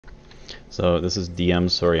So this is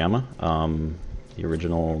DM-Sorayama. The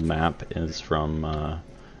original map is from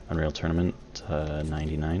Unreal Tournament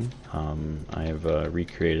 99. I have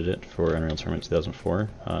recreated it for Unreal Tournament 2004.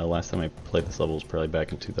 Last time I played this level was probably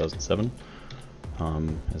back in 2007.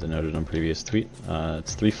 As I noted on a previous tweet,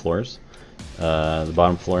 it's 3 floors. The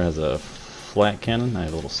bottom floor has a flat cannon. I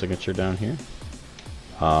have a little signature down here.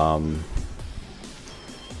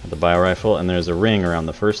 The bio rifle, and there's a ring around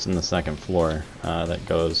the first and the second floor that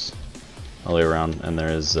goes all the way around, and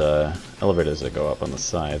there's elevators that go up on the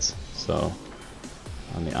sides. So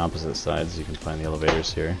on the opposite sides you can find the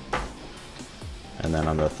elevators here. And then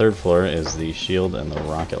on the third floor is the shield and the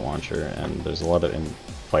rocket launcher, and there's a lot of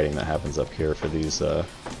fighting that happens up here for these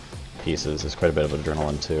pieces. There's quite a bit of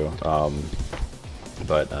adrenaline too,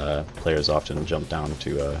 but players often jump down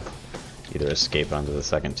to either escape onto the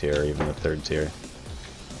second tier or even the third tier.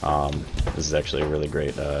 This is actually a really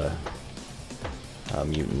great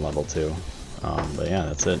mutant level too. But yeah,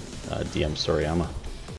 that's it. DM-Sorayama.